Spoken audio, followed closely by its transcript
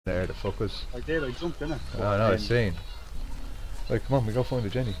there to fuck us. I did, I jumped in it. Oh no, I seen. Right, come on, we go find the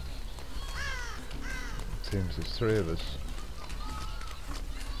Jenny. Seems there's three of us.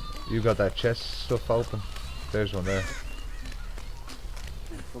 You got that chest stuff open? There's one there.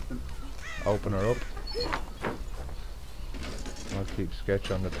 Open her up. I'll keep sketch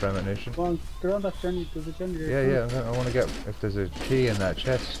on the premonition. Go on, they're on that Jenny, there's a Jenny there. Yeah, I want to get if there's a key in that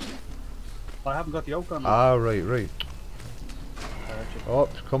chest. I haven't got the oak on. Ah, right. Oh,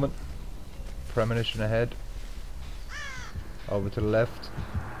 it's coming. Premonition ahead. Over to the left.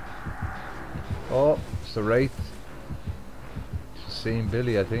 Oh, it's the Wraith. She's seen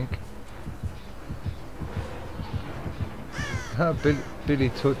Billy, I think. Billy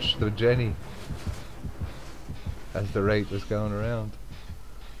touched the Jenny as the Wraith was going around.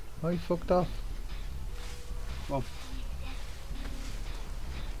 Oh, he fucked off. Well,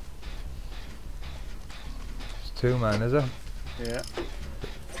 it's two man, is it? yeah.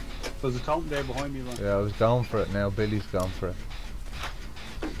 There's a totem there behind me, man. Yeah, I was going for it now. Billy's gone for it.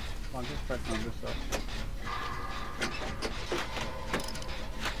 I'm just pressing on this side.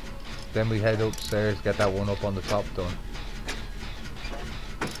 Then we head upstairs, get that one up on the top done.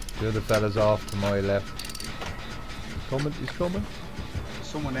 The other fella's off to my left. He's coming. There's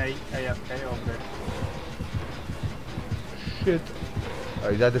someone AFK over there. Shit.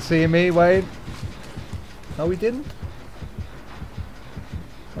 Oh, he's had to see me, Wayne. No, he didn't.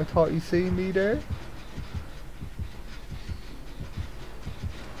 I thought he seen me there.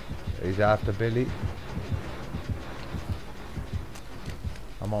 He's after Billy.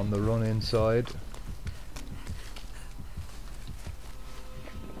 I'm on the run inside.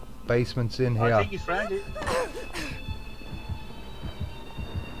 Basement's in here. I think he's friendly.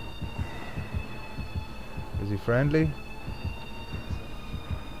 Is he friendly?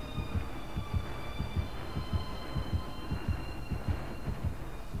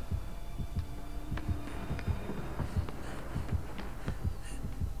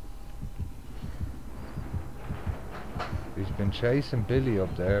 He's been chasing Billy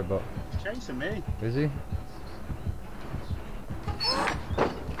up there, but... He's chasing me. Is he?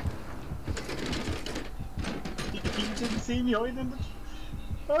 He didn't see me hiding it.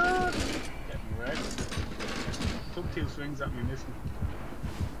 Ah! Getting wrecked. Took two swings at me missing.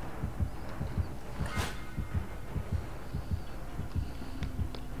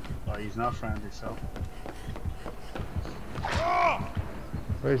 Oh, he's not friendly, so.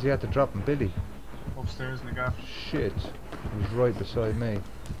 Where's he at to dropping Billy? Upstairs in the gaff. Shit. He's right beside me.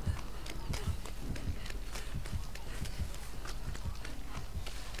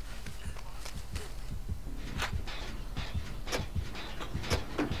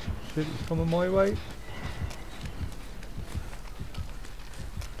 Shit, he's coming my way.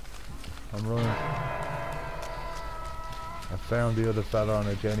 I'm running. I found the other fella on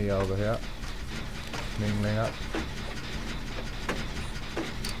a Jenny over here. Mingling up.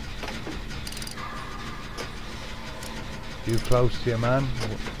 You close to your man?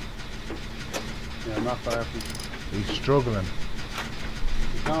 Yeah, I'm not far from him. He's struggling.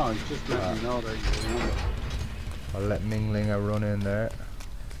 No, he's just letting me know that he's around it. I'll let Minglinger run in there.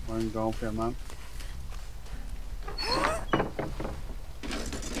 I'm going for you, man.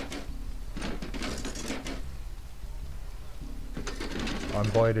 I'm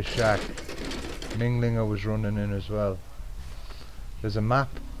by the shack. Minglinger was running in as well. There's a map,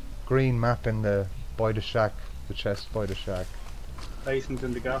 green map in the by the shack, the chest by the shack. Basement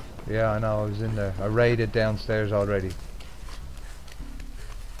in the gaff. Yeah, I know, I was in there. I raided downstairs already.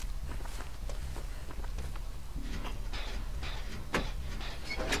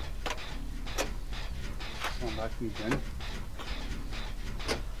 Come back to me, Jenny.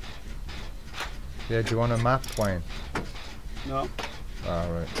 Yeah, do you want a map, Wayne? No.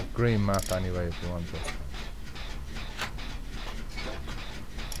 Alright, green map anyway if you want to.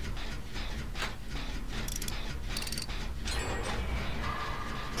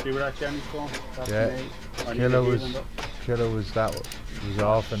 See where that Jenny's going? That's Yeah. me. I need Killer to was heal him was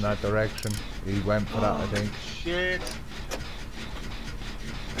off in that direction. He went for that, I think. Shit.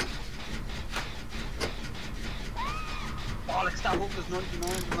 Bollocks, that hook is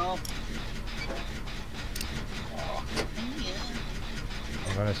 99 and all. Oh, yeah.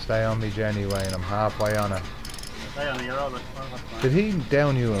 I'm gonna stay on me Jenny, Wayne. I'm halfway on her. Stay on the euro, like, oh, that's fine. Did he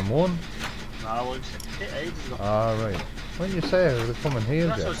down you in one? No, I was hit ages ago. Alright. When you say I would have come and healed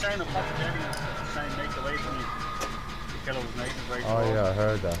That's what I you. was saying, I popped the Jenny and saying make away from me. The killer was making very Oh slow. yeah, I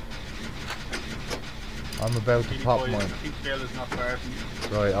heard that. I'm about to pop Boys, mine. I think Bill is not far from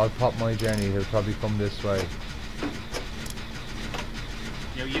me. Right, I'll pop my Jenny. He'll probably come this way.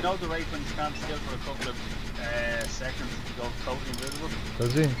 You know the rate when you stand still for a couple of Second to go totally invisible.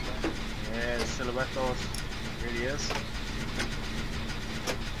 Does he? Yeah, the silhouette does. Really is.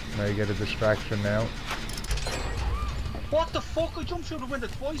 Now you get a distraction now. What the fuck? I jumped through the window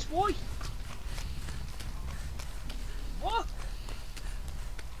twice. Why? What?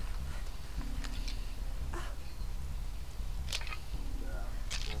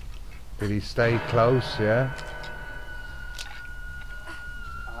 Did he stay close, yeah?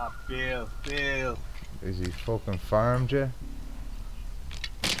 Ah, Bill, Bill. Is he fucking farmed you?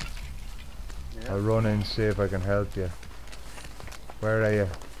 Yeah. I'll run in and see if I can help you. Where are you?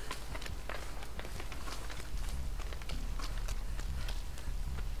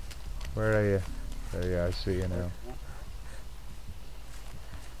 Where are you? There you are, I see you now.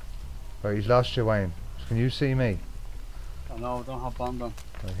 Right, he's lost you, Wayne. Can you see me? Oh no, I don't have bomb on.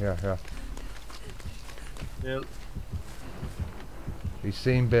 Right, here. Bill. He's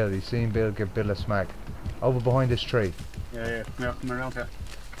seen Bill. He's seen Bill give Bill a smack. Over behind this tree. Yeah, come around here.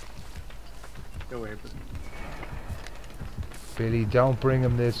 Go away, but Billy, don't bring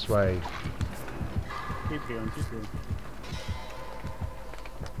him this way. keep healing.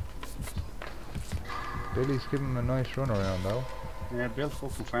 Billy's giving him a nice run around though. Yeah, Bill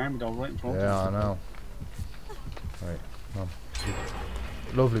fucking farmed me though, right in front of Yeah, us. I know. Right, come on.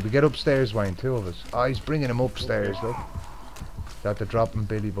 Lovely, we get upstairs, Wayne, two of us. Oh, he's bringing him upstairs, look. Got to drop him,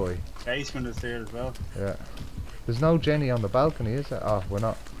 Billy boy. Basement is there as well. Yeah. There's no Jenny on the balcony, is there? Oh, we're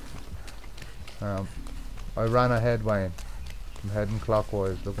not. I ran ahead, Wayne. I'm heading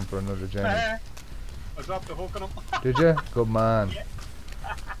clockwise, looking for another Jenny. I dropped the hook on him. Did you? Good man.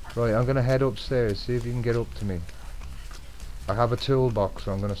 Right, I'm gonna head upstairs, see if you can get up to me. I have a toolbox,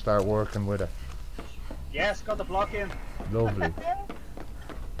 so I'm gonna start working with it. Yes, got the block in. Lovely.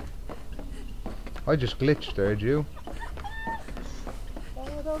 I just glitched there, did you?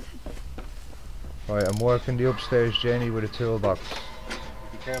 Right, I'm working the upstairs Jenny with a toolbox.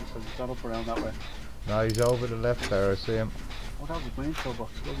 Be careful because he's got up around that way. No, he's over the left there, I see him. Oh, that was a green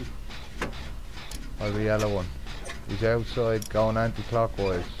toolbox, lovely. Or the yellow one. He's outside going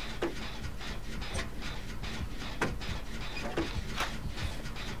anti-clockwise.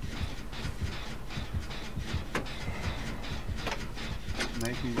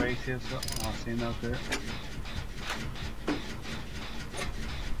 Make me wait here, so I'll see him out there.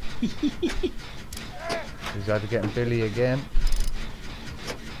 He's either getting Billy again.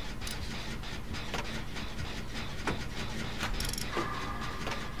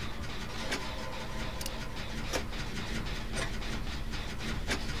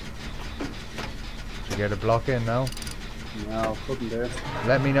 Did you get a block in now? No, couldn't do it.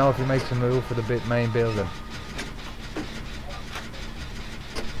 Let me know if he makes a move for the main building.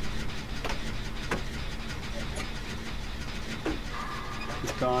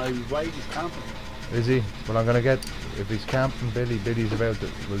 This guy, he's waiting, he's camping. Is he? Well, I'm gonna get. If he's camping Billy, Billy's about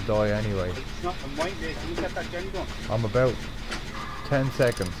to will die anyway. It's not, I'm waiting there. Can you get that Jenny going? I'm about 10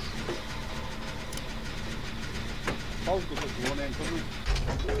 seconds. Hold good with one end, couldn't we?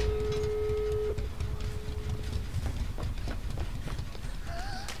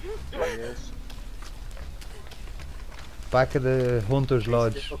 There he is. Back of the Hunter's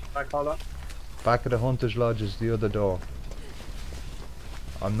Lodge. Back, hold on. Back of the Hunter's Lodge is the other door.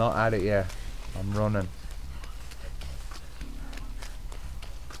 I'm not at it yet. I'm running.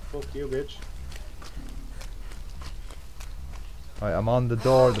 Fuck you, bitch. Right, I'm on the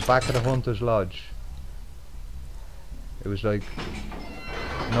door, the back of the Hunter's Lodge. It was like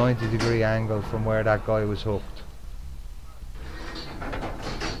 90-degree angle from where that guy was hooked.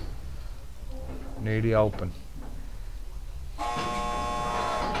 Nearly open. Oh,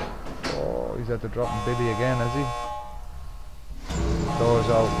 he's at the dropping Billy again, has he? Door's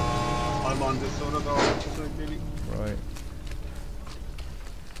open. I'm on this other door, so Billy. Right.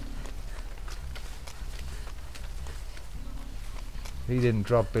 He didn't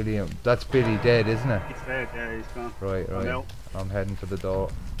drop Billy. That's Billy dead, isn't it? He's dead, yeah, he's gone. Right, right. out. I'm heading for the door.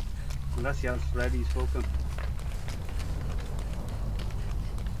 Unless he has ready, he's fucking.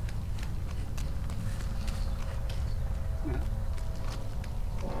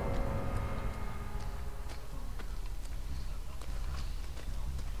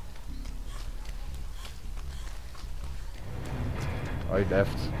 I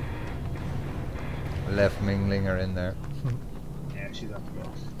left. I left Minglinger in there. Yeah, she's at the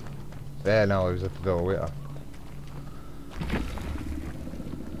door. Yeah, no, I was at the door with her.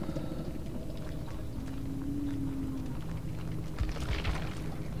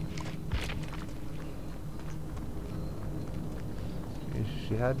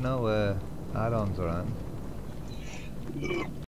 She had no add-ons or anything.